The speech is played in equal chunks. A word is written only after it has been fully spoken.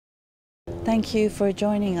Thank you for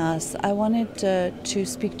joining us. I wanted to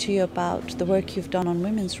speak to you about the work you've done on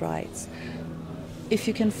women's rights. If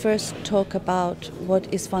you can first talk about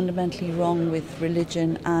what is fundamentally wrong with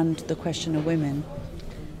religion and the question of women.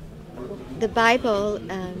 The Bible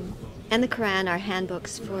and the Quran are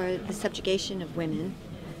handbooks for the subjugation of women.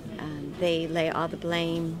 They lay all the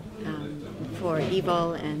blame for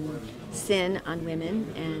evil and sin on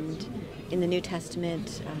women, and in the New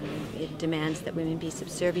Testament it demands that women be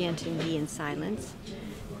subservient and be in silence.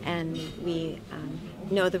 And we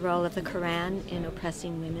know the role of the Quran in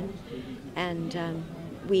oppressing women, and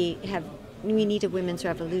we need a women's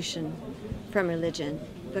revolution from religion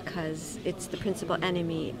because it's the principal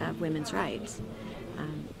enemy of women's rights.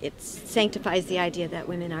 It sanctifies the idea that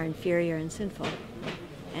women are inferior and sinful,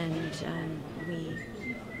 and we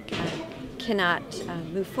cannot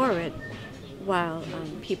move forward while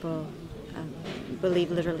people believe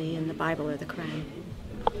literally in the Bible or the Quran.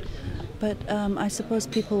 But I suppose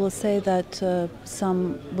people will say that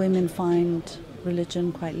some women find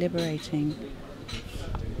religion quite liberating.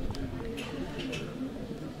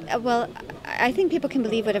 Well, I think people can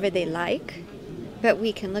believe whatever they like, but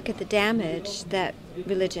we can look at the damage that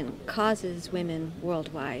religion causes women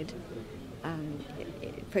worldwide.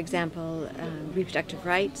 For example, reproductive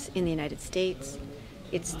rights in the United States.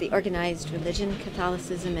 It's the organized religion,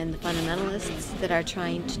 Catholicism, and the fundamentalists that are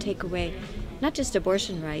trying to take away not just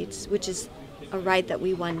abortion rights, which is a right that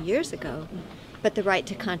we won years ago, but the right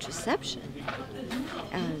to contraception.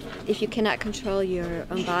 If you cannot control your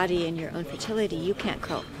own body and your own fertility, you can't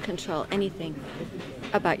control anything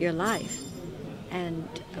about your life. And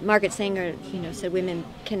Margaret Sanger, said women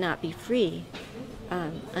cannot be free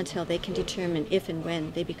until they can determine if and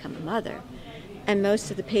when they become a mother. And most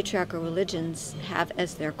of the patriarchal religions have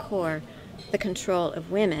as their core the control of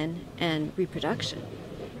women and reproduction.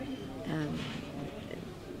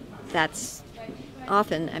 That's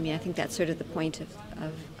often, I think that's sort of the point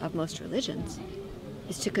of most religions,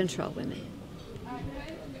 is to control women.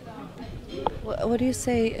 What do you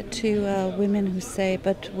say to women who say,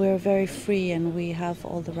 but we're very free and we have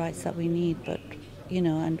all the rights that we need, but,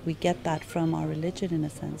 and we get that from our religion in a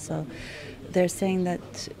sense. So they're saying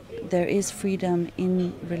that there is freedom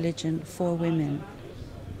in religion for women.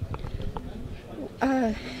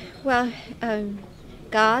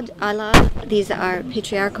 God, Allah, these are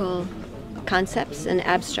patriarchal concepts and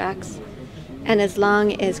abstracts. And as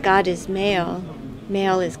long as God is male,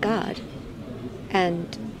 male is God.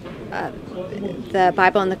 And the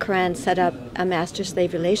Bible and the Quran set up a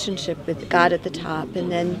master-slave relationship with God at the top, and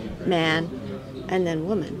then man, and then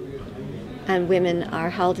woman. And women are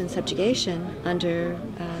held in subjugation under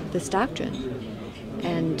this doctrine.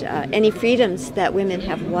 And any freedoms that women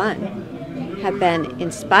have won have been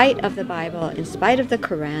in spite of the Bible, in spite of the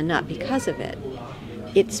Quran, not because of it.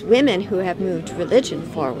 It's women who have moved religion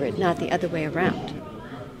forward, not the other way around.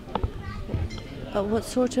 What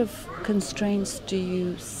sort of constraints do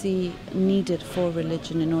you see needed for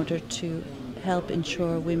religion in order to help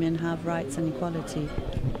ensure women have rights and equality?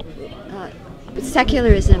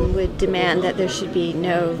 Secularism would demand that there should be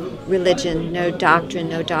no religion, no doctrine,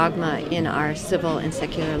 no dogma in our civil and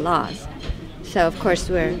secular laws. So, of course,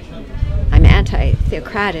 I'm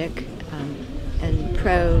anti-theocratic and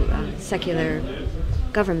pro-secular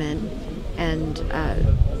government, and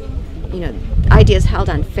ideas held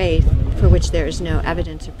on faith for which there is no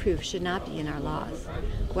evidence or proof should not be in our laws,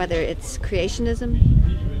 whether it's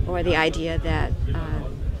creationism or the idea that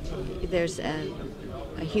there's a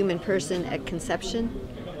human person at conception,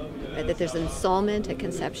 that there's an ensoulment at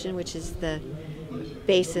conception, which is the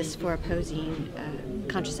basis for opposing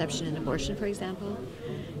contraception and abortion, for example.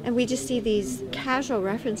 And we just see these casual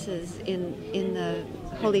references in the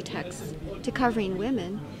holy texts to covering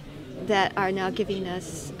women that are now giving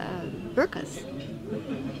us burqas,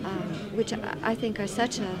 which I think are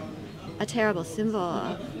such a terrible symbol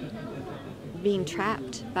of being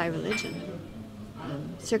trapped by religion,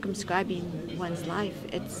 circumscribing one's life.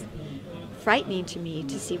 It's frightening to me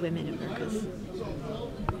to see women in burqas.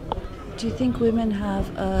 Do you think women have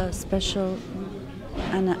a special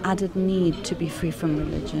and an added need to be free from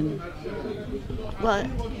religion? Well,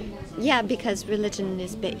 yeah, because religion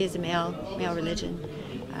is a male religion.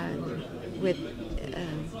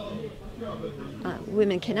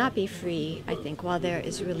 Women cannot be free, I think, while there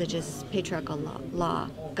is religious patriarchal law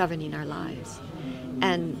governing our lives.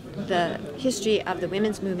 And the history of the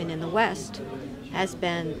women's movement in the West has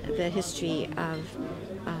been the history of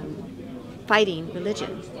fighting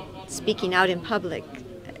religion, speaking out in public,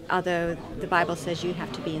 although the Bible says you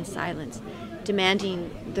have to be in silence, demanding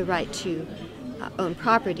the right to own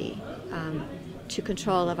property, to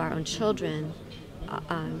control of our own children,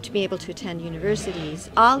 to be able to attend universities.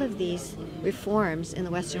 All of these reforms in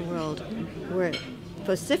the Western world were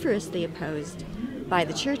vociferously opposed by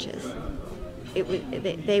the churches.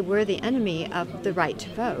 They were the enemy of the right to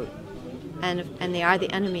vote, and they are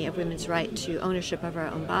the enemy of women's right to ownership of our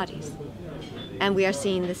own bodies. And we are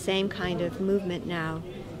seeing the same kind of movement now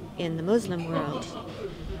in the Muslim world,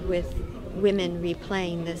 with women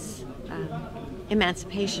replaying this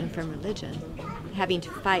emancipation from religion, having to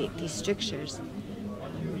fight these strictures.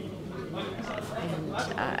 And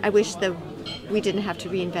I wish that we didn't have to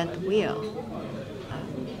reinvent the wheel.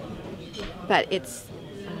 But it's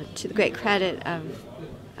to the great credit of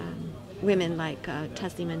women like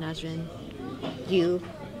Taslima Nasrin, you,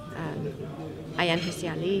 Ayan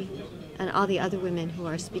Hirsi Ali, and all the other women who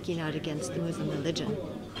are speaking out against the Muslim religion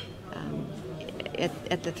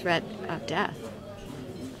at the threat of death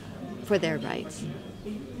for their rights.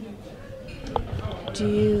 Do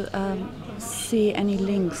you see any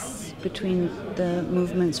links between the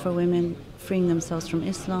movements for women freeing themselves from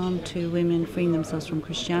Islam to women freeing themselves from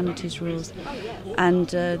Christianity's rules? And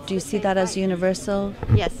do you see that as universal?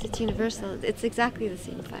 Yes, it's universal. It's exactly the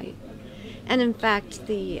same fight. And in fact,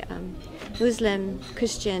 the Muslim,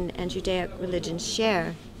 Christian, and Judaic religions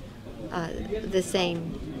share the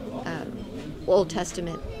same Old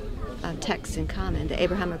Testament texts in common. The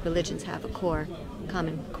Abrahamic religions have a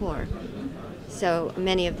common core. So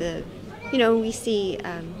many of the, we see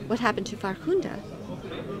what happened to Farkhunda.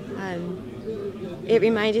 It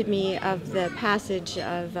reminded me of the passage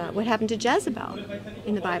of what happened to Jezebel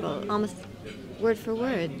in the Bible, almost word for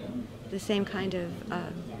word, the same kind of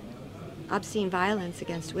obscene violence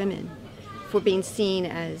against women for being seen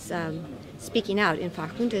as speaking out. In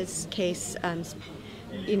Farkhunda's case,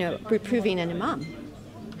 reproving an imam.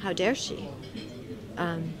 How dare she?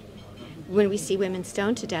 When we see women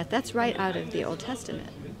stoned to death, that's right out of the Old Testament.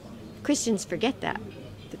 Christians forget that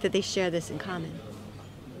they share this in common.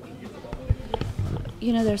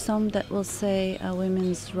 There's some that will say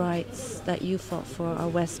women's rights that you fought for are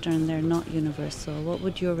Western, they're not universal. What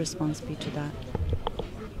would your response be to that?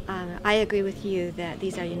 I agree with you that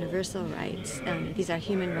these are universal rights. These are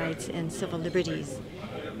human rights and civil liberties.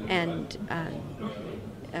 And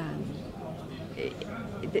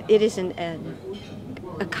it isn't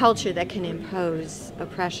a culture that can impose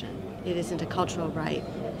oppression. It isn't a cultural right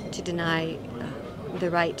to deny the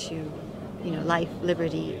right to, life,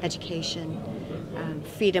 liberty, education,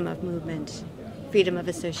 freedom of movement, freedom of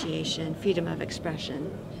association, freedom of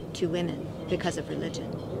expression to women because of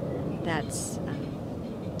religion. That's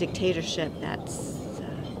dictatorship. That's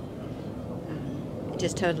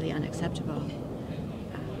just totally unacceptable.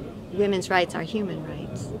 Women's rights are human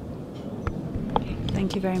rights.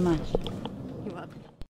 Thank you very much.